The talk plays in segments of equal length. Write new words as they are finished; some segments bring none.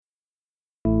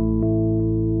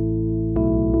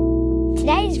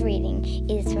reading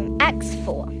is from Acts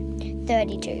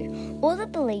 4:32. All the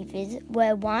believers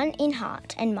were one in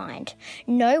heart and mind.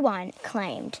 No one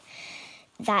claimed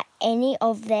that any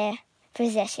of their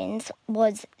possessions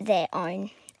was their own,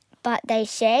 but they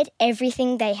shared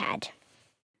everything they had.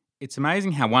 It's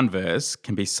amazing how one verse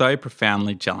can be so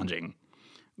profoundly challenging.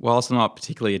 Whilst I'm not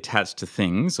particularly attached to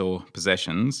things or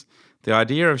possessions, the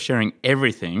idea of sharing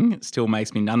everything still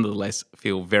makes me nonetheless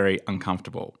feel very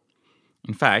uncomfortable.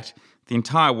 In fact, the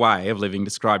entire way of living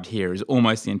described here is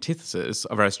almost the antithesis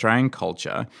of our Australian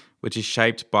culture, which is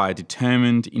shaped by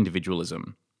determined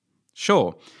individualism.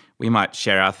 Sure, we might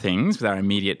share our things with our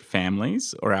immediate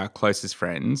families or our closest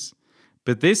friends,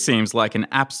 but this seems like an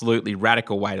absolutely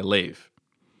radical way to live.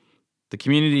 The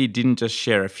community didn't just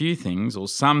share a few things or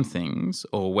some things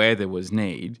or where there was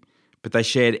need, but they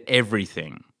shared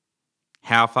everything.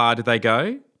 How far did they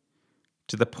go?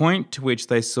 To the point to which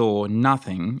they saw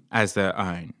nothing as their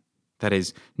own. That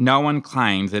is, no one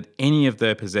claimed that any of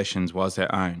their possessions was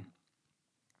their own.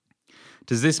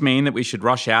 Does this mean that we should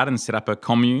rush out and set up a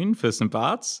commune for St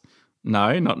Bart's?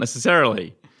 No, not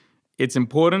necessarily. It's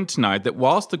important to note that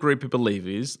whilst the group of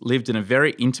believers lived in a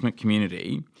very intimate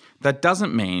community, that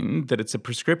doesn't mean that it's a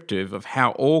prescriptive of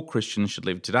how all Christians should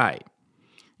live today.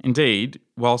 Indeed,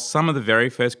 while some of the very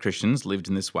first Christians lived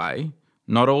in this way,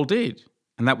 not all did,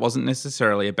 and that wasn't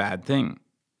necessarily a bad thing.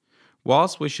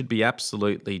 Whilst we should be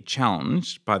absolutely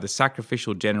challenged by the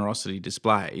sacrificial generosity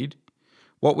displayed,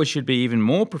 what we should be even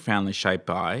more profoundly shaped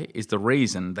by is the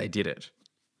reason they did it.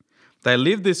 They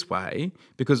lived this way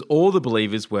because all the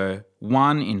believers were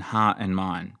one in heart and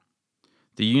mind.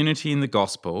 The unity in the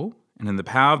gospel and in the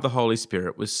power of the Holy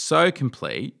Spirit was so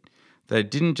complete that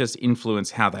it didn't just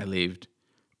influence how they lived,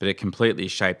 but it completely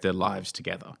shaped their lives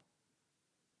together.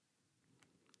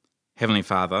 Heavenly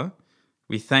Father,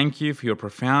 we thank you for your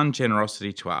profound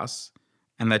generosity to us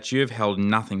and that you have held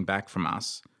nothing back from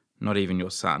us, not even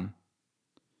your Son.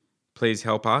 Please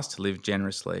help us to live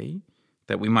generously,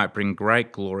 that we might bring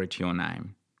great glory to your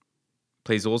name.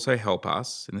 Please also help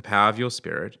us, in the power of your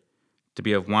Spirit, to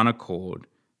be of one accord,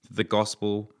 that the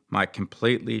gospel might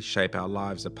completely shape our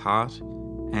lives apart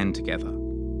and together.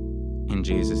 In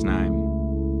Jesus'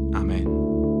 name,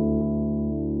 Amen.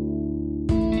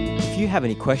 If you have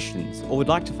any questions or would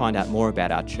like to find out more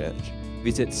about our church,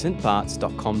 visit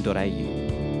stbarts.com.au.